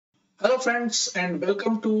Hello friends and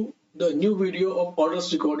welcome to the new video of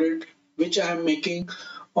Orders Recorded which I am making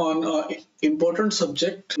on an important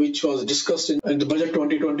subject which was discussed in the budget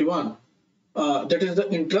 2021, that is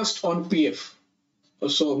the interest on PF.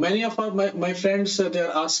 So many of my friends they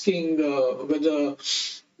are asking whether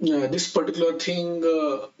this particular thing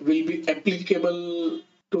will be applicable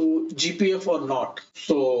to GPF or not.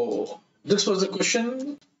 So this was a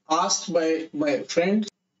question asked by my friends.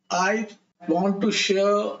 I want to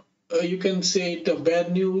share, you can say it a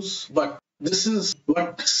bad news, but this is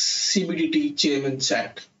what CBDT chairman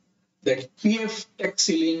said, that PF tax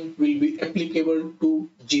ceiling will be applicable to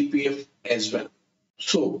GPF as well.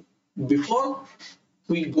 So before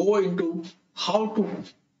we go into how to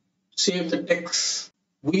save the tax,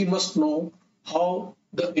 we must know how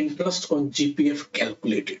the interest on GPF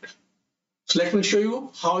calculated. So let me show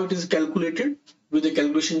you how it is calculated with a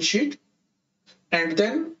calculation sheet, and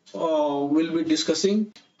then we'll be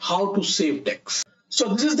discussing how to save tax.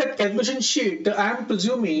 So this is that calculation sheet. I am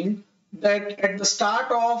presuming that at the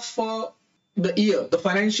start of the year, the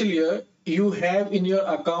financial year, you have in your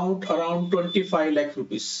account around 25 lakh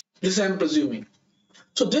rupees. This I am presuming.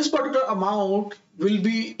 So this particular amount will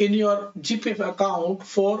be in your GPF account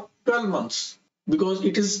for 12 months because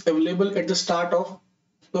it is available at the start of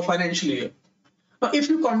the financial year. Now, if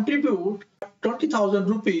you contribute 20,000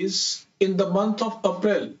 rupees in the month of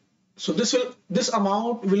April, so this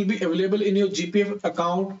amount will be available in your GPF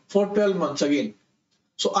account for 12 months again.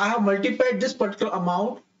 So I have multiplied this particular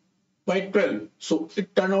amount by 12. So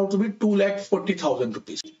it turned out to be 2,40,000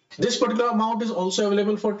 rupees. This particular amount is also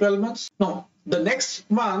available for 12 months. Now, the next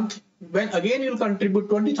month, when again you'll contribute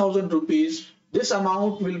 20,000 rupees, this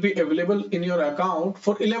amount will be available in your account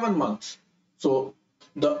for 11 months. So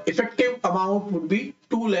the effective amount would be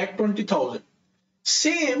 2,20,000.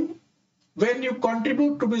 Same, when you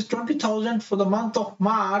contribute to this 20,000 for the month of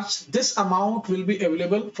March, this amount will be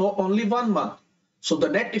available for only 1 month. So the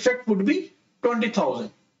net effect would be 20,000.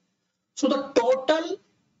 So the total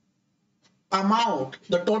amount,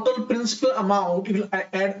 the total principal amount, you will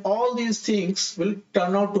add all these things, will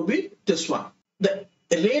turn out to be this one. The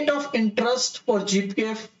rate of interest for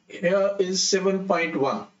GPF here is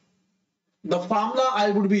 7.1. The formula I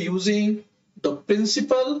would be using, the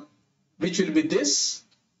principal, which will be this,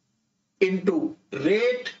 into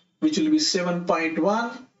rate, which will be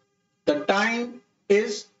 7.1. The time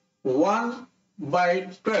is 1 by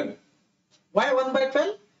 12. Why 1 by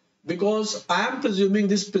 12? Because I am presuming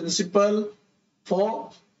this principal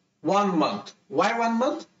for 1 month. Why 1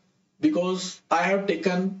 month? Because I have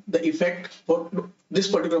taken the effect for this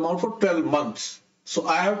particular amount for 12 months. So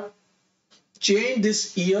I have changed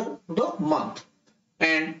this year to the month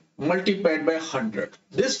and multiplied by 100.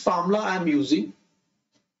 This formula I am using,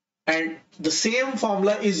 and the same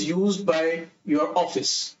formula is used by your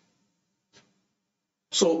office.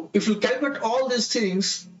 So if you calculate all these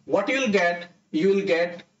things, what you will get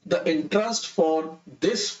the interest for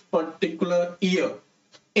this particular year,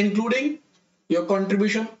 including your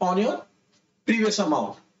contribution on your previous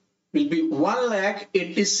amount, will be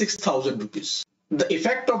 1,86,000 rupees. The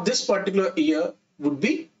effect of this particular year would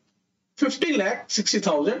be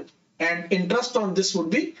 50,60,000, and interest on this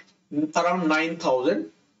would be around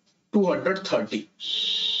 9,230.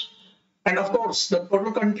 And of course, the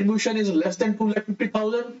total contribution is less than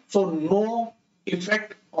 2,50,000, so no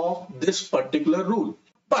effect of this particular rule.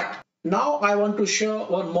 But now I want to share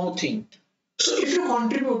one more thing. So if you're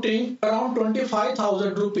contributing around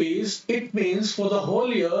 25,000 rupees, it means for the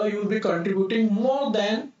whole year you will be contributing more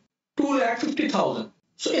than 2,50,000.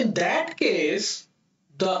 So in that case,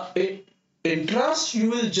 the interest you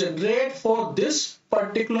will generate for this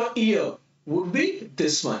particular year would be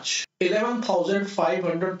this much,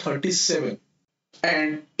 11,537.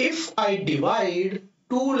 And if I divide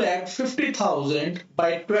 2,50,000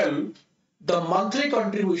 by 12, the monthly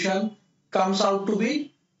contribution comes out to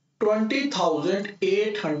be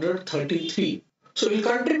 20,833. So you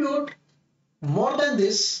contribute more than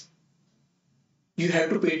this, you have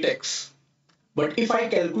to pay tax. But if I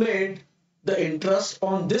calculate the interest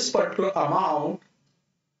on this particular amount,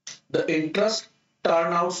 the interest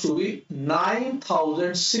turns out to be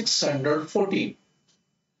 9,614.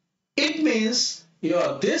 It means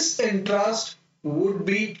this interest would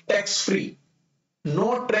be tax free.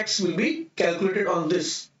 No tax will be calculated on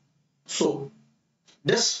this. So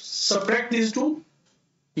just subtract these two,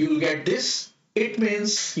 you will get this. It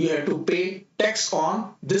means you have to pay tax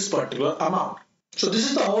on this particular amount. So this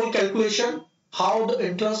is the whole calculation, how the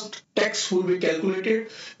interest tax will be calculated.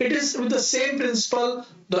 It is with the same principle,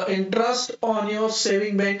 the interest on your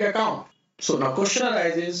saving bank account. So now question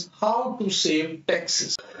arises, how to save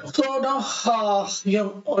taxes. So now you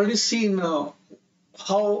have already seen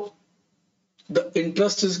how the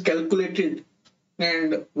interest is calculated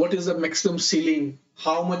and what is the maximum ceiling,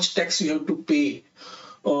 how much tax you have to pay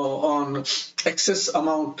on excess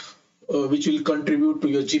amount which will contribute to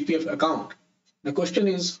your GPF account. The question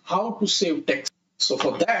is how to save tax. So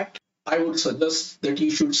for that, I would suggest that you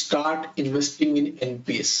should start investing in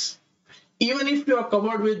NPS. Even if you are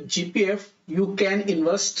covered with GPF, you can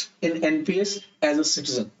invest in NPS as a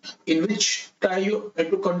citizen. In which tier you have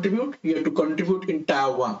to contribute? You have to contribute in tier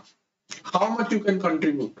 1. How much you can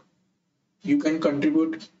contribute? You can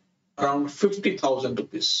contribute around 50,000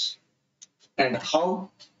 rupees. And how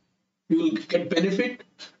you will get benefit?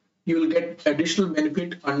 You will get additional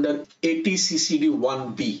benefit under 80CCD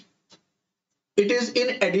 1B. It is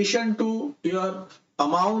in addition to your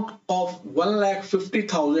amount of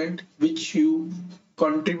 1,50,000 which you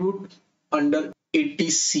contribute under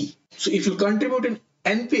 80C. So if you contribute in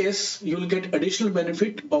NPS, you will get additional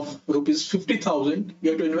benefit of rupees 50,000.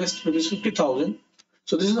 You have to invest rupees 50,000.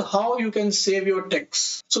 So this is how you can save your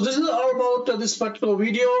tax. So this is all about this particular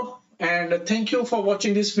video, and thank you for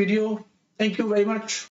watching this video. Thank you very much.